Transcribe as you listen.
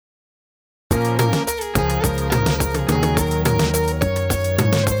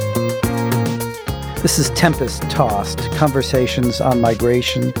This is Tempest Tossed, Conversations on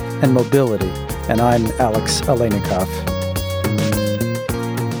Migration and Mobility, and I'm Alex Aleinikoff.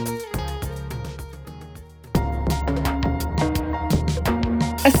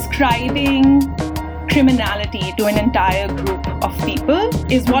 Ascribing criminality to an entire group of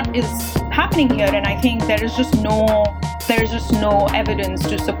people is what is happening here, and I think there is just no evidence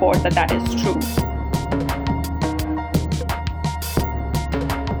to support that is true.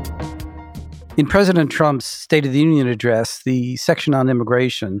 In President Trump's State of the Union address, the section on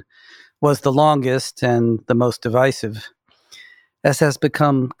immigration was the longest and the most divisive. As has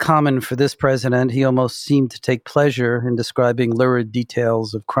become common for this president, he almost seemed to take pleasure in describing lurid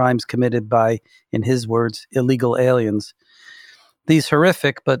details of crimes committed by, in his words, illegal aliens. These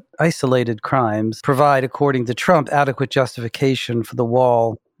horrific but isolated crimes provide, according to Trump, adequate justification for the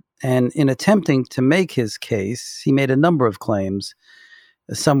wall. And in attempting to make his case, he made a number of claims.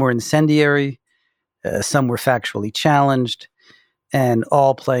 Some were incendiary, some were factually challenged, and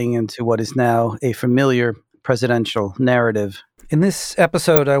all playing into what is now a familiar presidential narrative. In this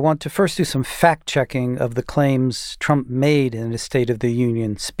episode, I want to first do some fact-checking of the claims Trump made in his State of the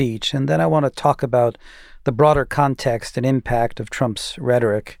Union speech, and then I want to talk about the broader context and impact of Trump's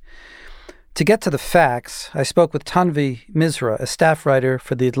rhetoric. To get to the facts, I spoke with Tanvi Misra, a staff writer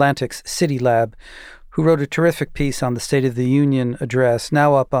for The Atlantic's City Lab, who wrote a terrific piece on the State of the Union address,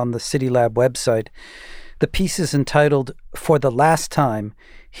 now up on the City Lab website. The piece is entitled, "For the Last Time,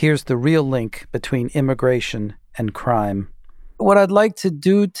 Here's the Real Link Between Immigration and Crime." What I'd like to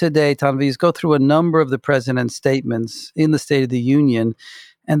do today, Tanvi, is go through a number of the president's statements in the State of the Union,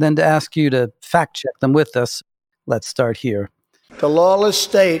 and then to ask you to fact-check them with us. Let's start here. The lawless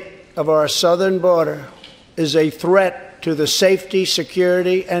state of our southern border is a threat to the safety,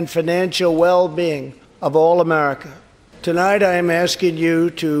 security, and financial well-being of all America. Tonight, I am asking you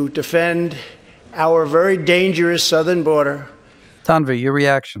to defend our very dangerous southern border. Tanvi, your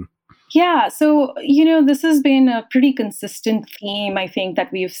reaction. Yeah, so, this has been a pretty consistent theme, I think, that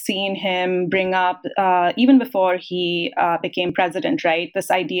we've seen him bring up even before he became president, right?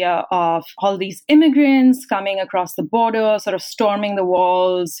 This idea of all these immigrants coming across the border, sort of storming the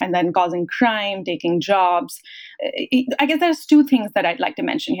walls and then causing crime, taking jobs. I guess there's two things that I'd like to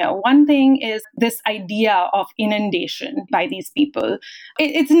mention here. One thing is this idea of inundation by these people.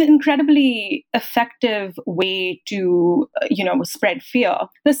 It's an incredibly effective way to, spread fear.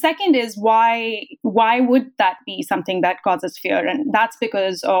 The second is why would that be something that causes fear? And that's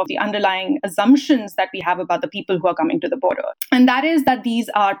because of the underlying assumptions that we have about the people who are coming to the border. And that is that these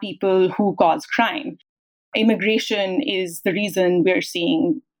are people who cause crime. Immigration is the reason we're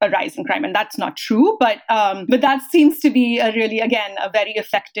seeing a rise in crime, and that's not true. But that seems to be a very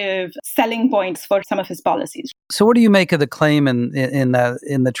effective selling points for some of his policies. So, what do you make of the claim in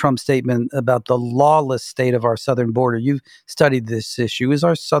the Trump statement about the lawless state of our southern border? You've studied this issue. Is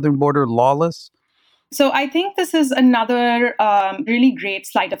our southern border lawless? So I think this is another really great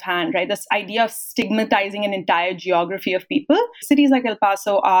sleight of hand, right? This idea of stigmatizing an entire geography of people. Cities like El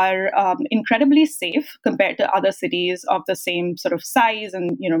Paso are incredibly safe compared to other cities of the same sort of size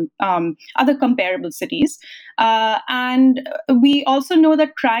and, other comparable cities. And we also know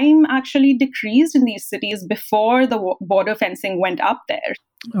that crime actually decreased in these cities before the border fencing went up there.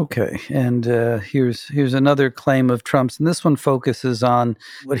 Okay, and here's another claim of Trump's, and this one focuses on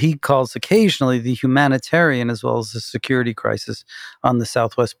what he calls occasionally the humanitarian as well as the security crisis on the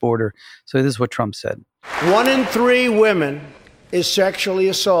southwest border. So this is what Trump said. 1 in 3 women is sexually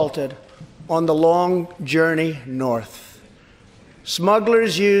assaulted on the long journey north.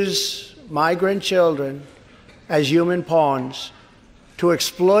 Smugglers use migrant children as human pawns to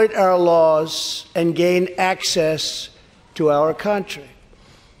exploit our laws and gain access to our country.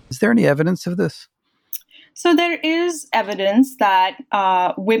 Is there any evidence of this? So there is evidence that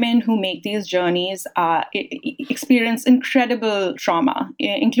women who make these journeys experience incredible trauma,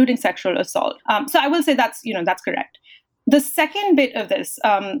 including sexual assault. So I will say that's correct. The second bit of this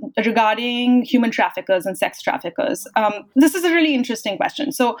regarding human traffickers and sex traffickers, this is a really interesting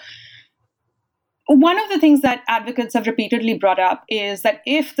question. So one of the things that advocates have repeatedly brought up is that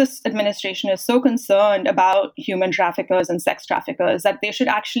if this administration is so concerned about human traffickers and sex traffickers, that they should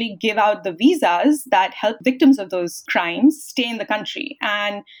actually give out the visas that help victims of those crimes stay in the country.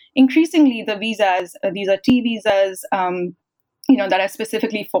 And increasingly, the visas, these are T visas, that are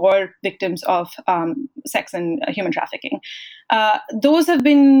specifically for victims of sex and human trafficking. Those have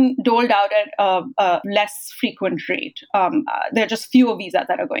been doled out at a less frequent rate. There are just fewer visas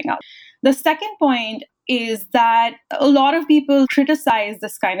that are going out. The second point is that a lot of people criticize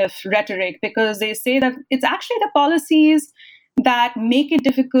this kind of rhetoric because they say that it's actually the policies that make it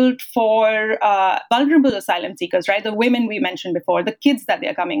difficult for vulnerable asylum seekers, right? The women we mentioned before, the kids that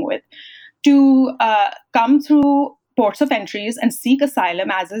they're coming with, to come through ports of entries and seek asylum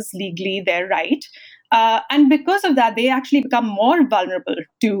as is legally their right. And because of that, they actually become more vulnerable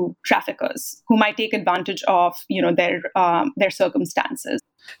to traffickers who might take advantage of, their circumstances.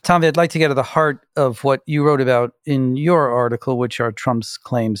 Tanvi, I'd like to get to the heart of what you wrote about in your article, which are Trump's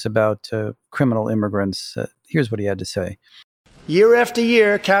claims about criminal immigrants. Here's what he had to say. Year after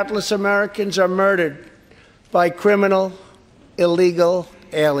year, countless Americans are murdered by criminal, illegal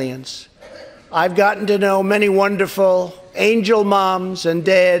aliens. I've gotten to know many wonderful angel moms and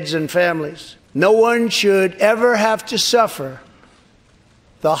dads and families. No one should ever have to suffer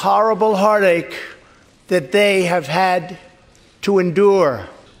the horrible heartache that they have had to endure.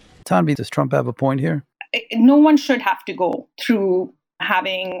 Tanvi, does Trump have a point here? No one should have to go through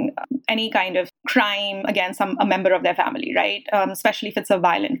having any kind of crime against a member of their family, right? Especially if it's a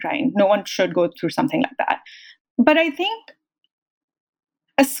violent crime. No one should go through something like that. But I think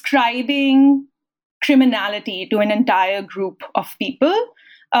ascribing criminality to an entire group of people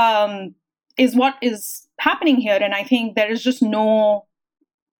is what is happening here. And I think there is just no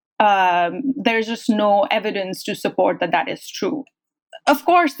evidence to support that is true. Of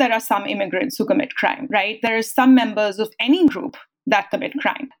course, there are some immigrants who commit crime, right? There are some members of any group that commit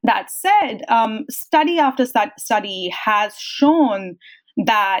crime. That said, study after study has shown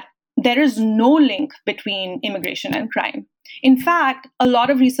that there is no link between immigration and crime. In fact, a lot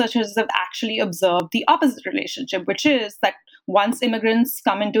of researchers have actually observed the opposite relationship, which is that once immigrants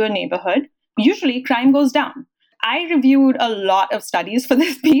come into a neighborhood, usually crime goes down. I reviewed a lot of studies for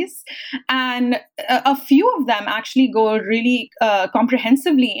this piece, and a few of them actually go really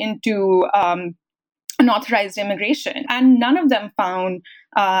comprehensively into unauthorized immigration, and none of them found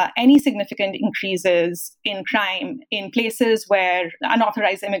any significant increases in crime in places where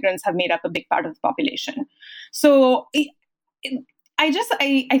unauthorized immigrants have made up a big part of the population. So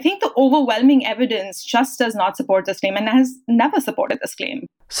I think the overwhelming evidence just does not support this claim and has never supported this claim.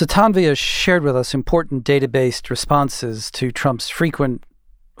 So Tanvi has shared with us important data-based responses to Trump's frequent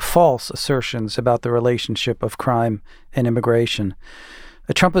false assertions about the relationship of crime and immigration.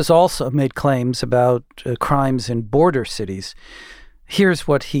 Trump has also made claims about crimes in border cities. Here's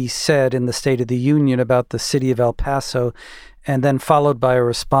what he said in the State of the Union about the city of El Paso, and then followed by a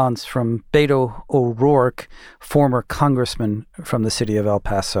response from Beto O'Rourke, former congressman from the city of El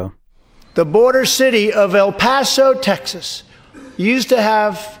Paso. The border city of El Paso, Texas, used to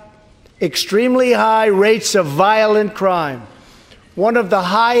have extremely high rates of violent crime, one of the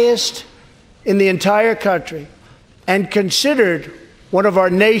highest in the entire country, and considered one of our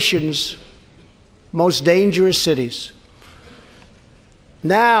nation's most dangerous cities.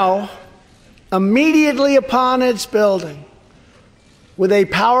 Now, immediately upon its building, with a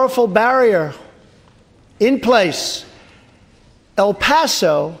powerful barrier in place, El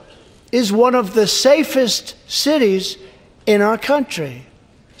Paso is one of the safest cities in our country.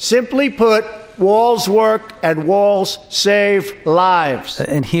 Simply put, walls work and walls save lives.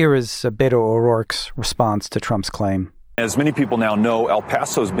 And here is Beto O'Rourke's response to Trump's claim. As many people now know, El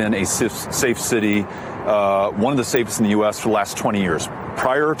Paso has been a safe city, one of the safest in the U.S. for the last 20 years.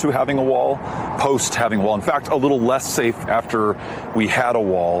 Prior to having a wall, post having a wall. In fact, a little less safe after we had a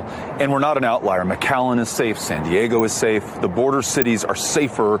wall. And we're not an outlier. McAllen is safe. San Diego is safe. The border cities are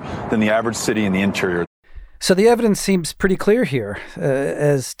safer than the average city in the interior. So the evidence seems pretty clear here.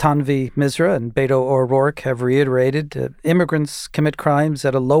 As Tanvi Misra and Beto O'Rourke have reiterated, immigrants commit crimes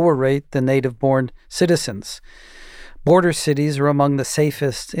at a lower rate than native-born citizens. Border cities are among the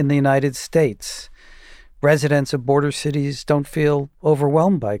safest in the United States. Residents of border cities don't feel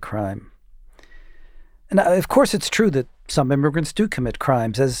overwhelmed by crime. And of course, it's true that some immigrants do commit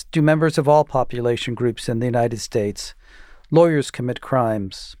crimes, as do members of all population groups in the United States. Lawyers commit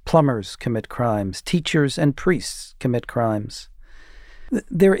crimes, plumbers commit crimes, teachers and priests commit crimes.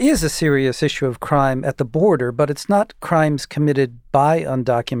 There is a serious issue of crime at the border, but it's not crimes committed by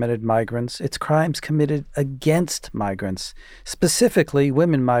undocumented migrants. It's crimes committed against migrants, specifically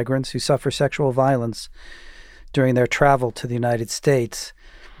women migrants who suffer sexual violence during their travel to the United States.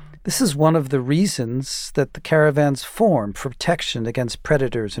 This is one of the reasons that the caravans form for protection against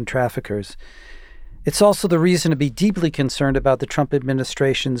predators and traffickers. It's also the reason to be deeply concerned about the Trump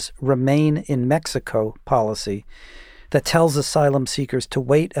administration's Remain in Mexico policy that tells asylum seekers to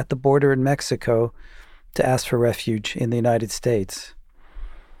wait at the border in Mexico to ask for refuge in the United States.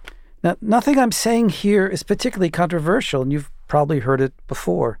 Now, nothing I'm saying here is particularly controversial, and you've probably heard it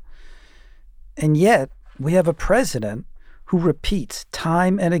before. And yet, we have a president who repeats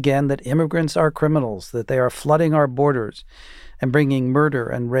time and again that immigrants are criminals, that they are flooding our borders and bringing murder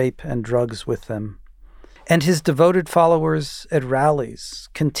and rape and drugs with them. And his devoted followers at rallies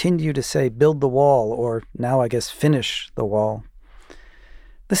continue to say, build the wall, or now I guess finish the wall.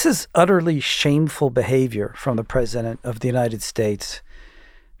 This is utterly shameful behavior from the President of the United States.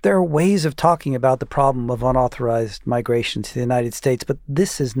 There are ways of talking about the problem of unauthorized migration to the United States, but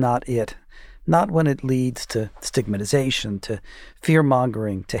this is not it. Not when it leads to stigmatization, to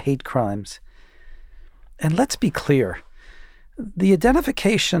fear-mongering, to hate crimes. And let's be clear. The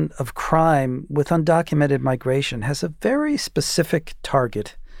identification of crime with undocumented migration has a very specific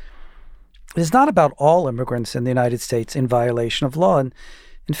target. It is not about all immigrants in the United States in violation of law. And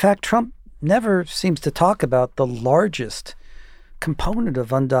in fact, Trump never seems to talk about the largest component of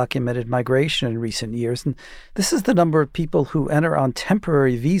undocumented migration in recent years. And this is the number of people who enter on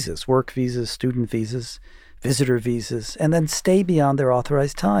temporary visas, work visas, student visas, visitor visas, and then stay beyond their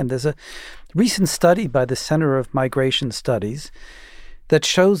authorized time. There's a recent study by the Center of Migration Studies that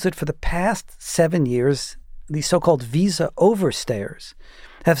shows that for the past 7 years, these so-called visa overstayers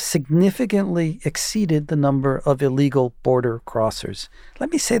have significantly exceeded the number of illegal border crossers.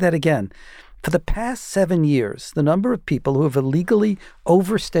 Let me say that again. For the past 7 years, the number of people who have illegally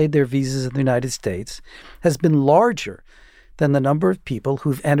overstayed their visas in the United States has been larger than the number of people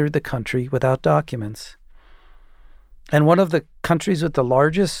who've entered the country without documents. And one of the countries with the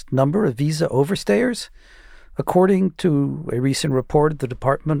largest number of visa overstayers, according to a recent report of the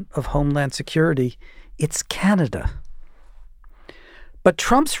Department of Homeland Security, it's Canada. But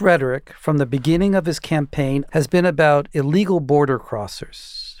Trump's rhetoric from the beginning of his campaign has been about illegal border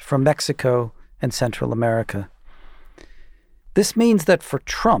crossers from Mexico and Central America. This means that for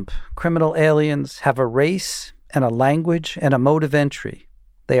Trump, criminal aliens have a race and a language and a mode of entry.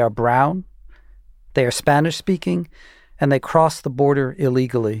 They are brown, they are Spanish-speaking, and they cross the border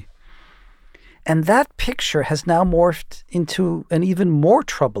illegally. And that picture has now morphed into an even more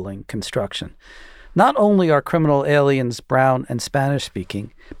troubling construction. Not only are criminal aliens brown and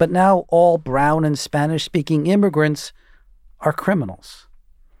Spanish-speaking, but now all brown and Spanish-speaking immigrants are criminals.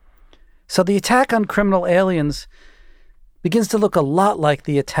 So the attack on criminal aliens begins to look a lot like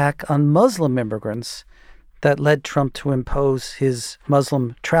the attack on Muslim immigrants that led Trump to impose his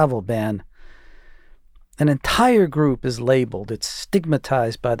Muslim travel ban. An entire group is labeled, it's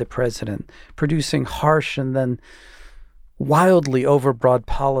stigmatized by the president, producing harsh and then wildly overbroad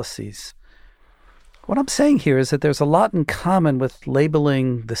policies. What I'm saying here is that there's a lot in common with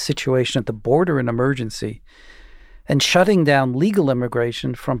labeling the situation at the border an emergency and shutting down legal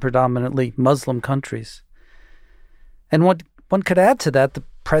immigration from predominantly Muslim countries. And one could add to that the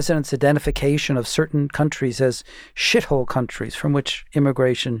president's identification of certain countries as shithole countries from which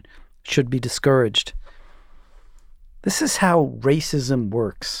immigration should be discouraged. This is how racism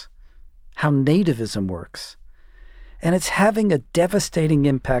works, how nativism works. And it's having a devastating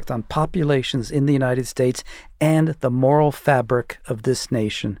impact on populations in the United States and the moral fabric of this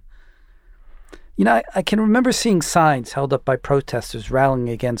nation. You know, I can remember seeing signs held up by protesters rallying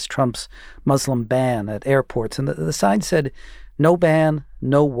against Trump's Muslim ban at airports, and the sign said, "No ban,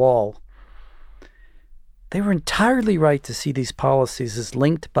 no wall." They were entirely right to see these policies as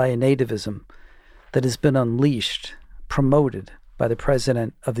linked by a nativism that has been unleashed, promoted by the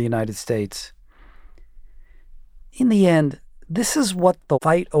President of the United States. In the end, this is what the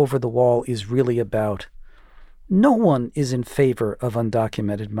fight over the wall is really about. No one is in favor of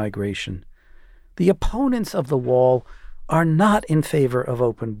undocumented migration. The opponents of the wall are not in favor of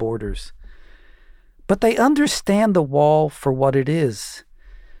open borders. But they understand the wall for what it is.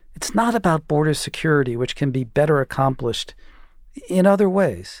 It's not about border security, which can be better accomplished in other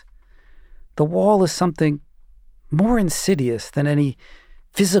ways. The wall is something more insidious than any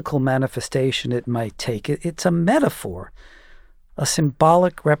physical manifestation it might take. It's a metaphor, a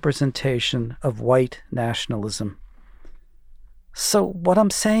symbolic representation of white nationalism. So what I'm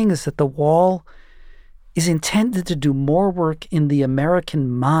saying is that the wall is intended to do more work in the American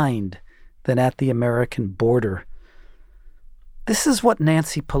mind than at the American border. This is what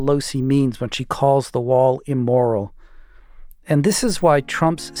Nancy Pelosi means when she calls the wall immoral. And this is why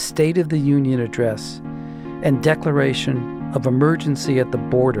Trump's State of the Union address and declaration of emergency at the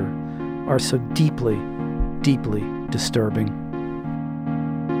border are so deeply, deeply disturbing.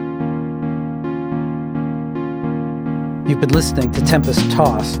 You've been listening to Tempest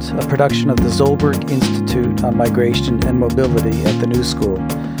Tossed, a production of the Zolberg Institute on Migration and Mobility at the New School.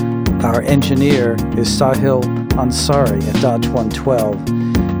 Our engineer is Sahil Ansari at Dodge 112,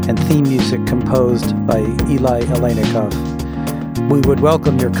 and theme music composed by Eli Aleinikoff. We would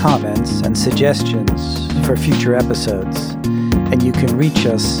welcome your comments and suggestions for future episodes, and you can reach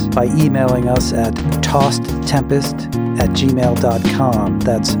us by emailing us at tossedtempest@gmail.com.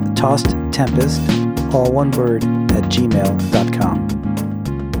 That's tossedtempest, all one word, @gmail.com.